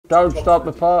Don't Stop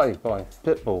the Party by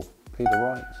Pitbull, Peter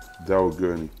Wright. Daryl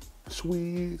Gurney.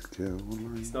 Sweet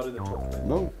Caroline. It's not in the top 10.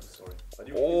 No. Sorry.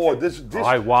 Oh, this.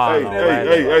 I won.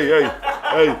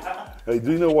 Hey,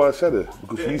 do you know why I said it?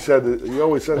 Because he said it, he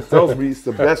always tells me it's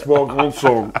the best walk-on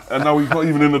song, and now he's not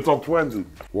even in the top 20.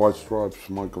 White Stripes,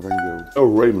 Michael van Gerwen. Oh,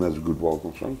 Raymond has a good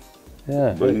walk-on song.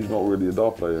 Yeah. But he's not really a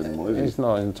dart player anymore, is he? He's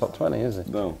not in the top 20, is he?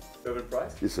 No. Favorite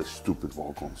price? It's a stupid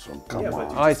walk-on song, come Yeah, on.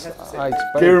 but Ice Can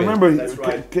Baby. you remember, That's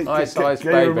right. can Ice you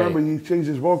Baby. remember he changed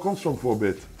his walk-on song for a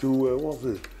bit to, what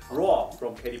was it? Raw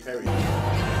from Katy Perry.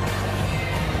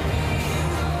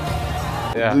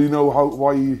 Yeah. Do you know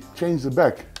why he changed it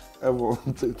back?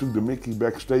 Everyone took the Mickey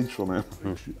backstage from him.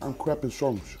 I'm crap in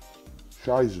songs.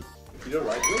 Scheiße. You don't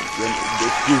like it?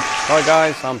 Hi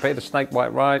guys, I'm Peter Snake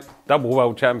White Wright, double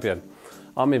world champion.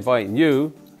 I'm inviting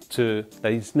you to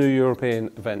these new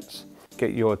European events.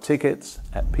 Get your tickets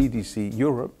at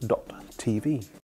pdceurope.tv.